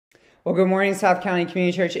Well, good morning, South County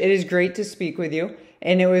Community Church. It is great to speak with you,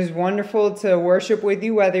 and it was wonderful to worship with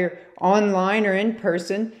you, whether online or in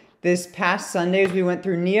person. This past Sunday, as we went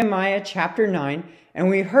through Nehemiah chapter 9, and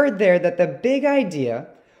we heard there that the big idea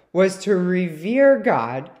was to revere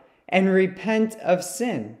God and repent of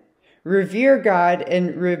sin. Revere God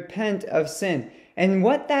and repent of sin. And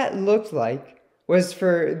what that looked like was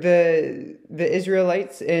for the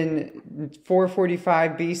Israelites in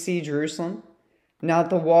 445 BC Jerusalem. Now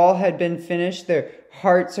that the wall had been finished, their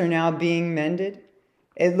hearts are now being mended.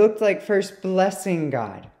 It looked like first blessing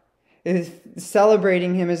God,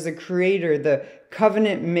 celebrating Him as the Creator, the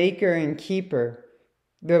covenant maker and keeper,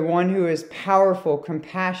 the one who is powerful,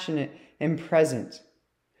 compassionate, and present.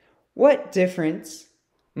 What difference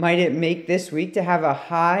might it make this week to have a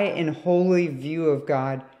high and holy view of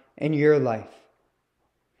God in your life?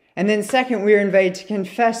 And then second, we are invited to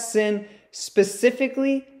confess sin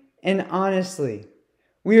specifically and honestly.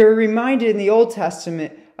 We are reminded in the Old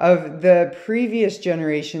Testament of the previous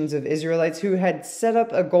generations of Israelites who had set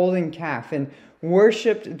up a golden calf and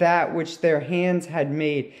worshipped that which their hands had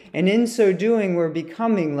made, and in so doing were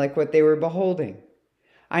becoming like what they were beholding.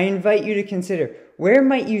 I invite you to consider, where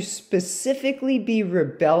might you specifically be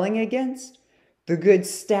rebelling against the good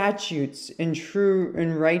statutes and true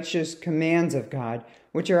and righteous commands of God,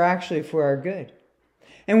 which are actually for our good?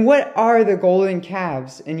 And what are the golden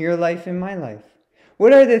calves in your life and my life?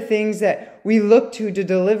 What are the things that we look to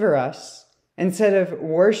deliver us instead of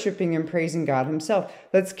worshiping and praising God Himself?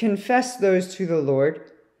 Let's confess those to the Lord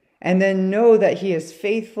and then know that He is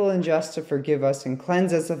faithful and just to forgive us and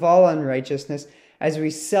cleanse us of all unrighteousness as we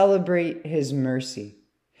celebrate His mercy.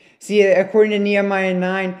 See, according to Nehemiah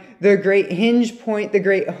 9, the great hinge point, the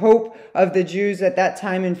great hope of the Jews at that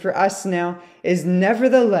time and for us now is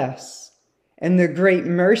nevertheless, in the great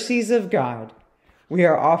mercies of God, we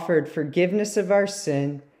are offered forgiveness of our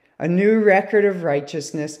sin, a new record of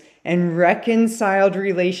righteousness, and reconciled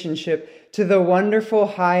relationship to the wonderful,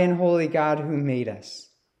 high, and holy God who made us.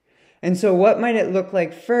 And so what might it look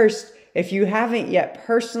like first, if you haven't yet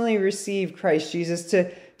personally received Christ Jesus,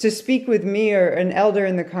 to speak with me or an elder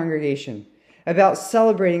in the congregation about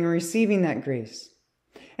celebrating and receiving that grace?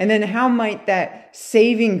 And then how might that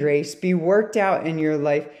saving grace be worked out in your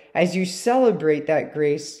life as you celebrate that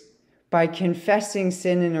grace by confessing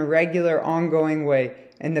sin in a regular, ongoing way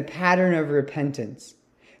in the pattern of repentance?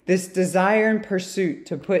 This desire and pursuit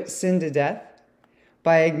to put sin to death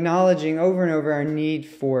by acknowledging over and over our need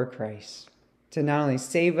for Christ to not only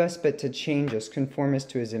save us, but to change us, conform us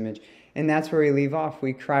to His image. And that's where we leave off.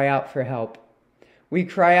 We cry out for help. We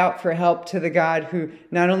cry out for help to the God who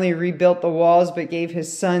not only rebuilt the walls, but gave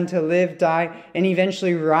His Son to live, die, and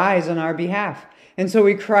eventually rise on our behalf. And so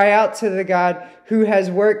we cry out to the God who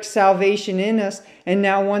has worked salvation in us and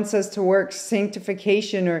now wants us to work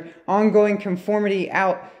sanctification or ongoing conformity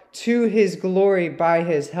out to His glory by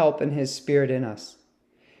His help and His Spirit in us.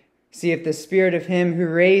 See, if the Spirit of Him who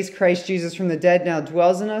raised Christ Jesus from the dead now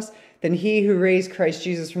dwells in us, then He who raised Christ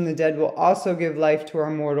Jesus from the dead will also give life to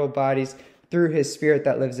our mortal bodies through His Spirit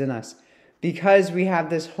that lives in us. Because we have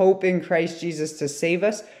this hope in Christ Jesus to save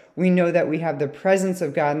us, we know that we have the presence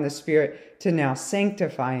of God in the Spirit to now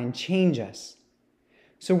sanctify and change us.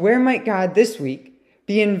 So where might God this week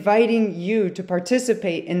be inviting you to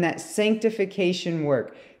participate in that sanctification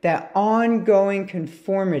work, that ongoing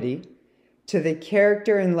conformity to the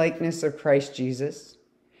character and likeness of Christ Jesus?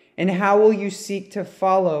 And how will you seek to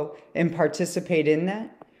follow and participate in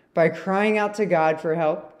that? By crying out to God for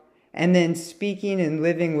help and then speaking and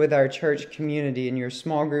living with our church community in your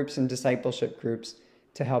small groups and discipleship groups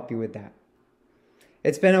to help you with that.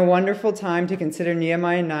 It's been a wonderful time to consider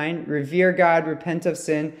Nehemiah 9, revere God, repent of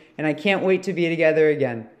sin, and I can't wait to be together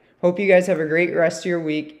again. Hope you guys have a great rest of your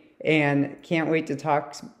week and can't wait to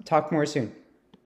talk more soon.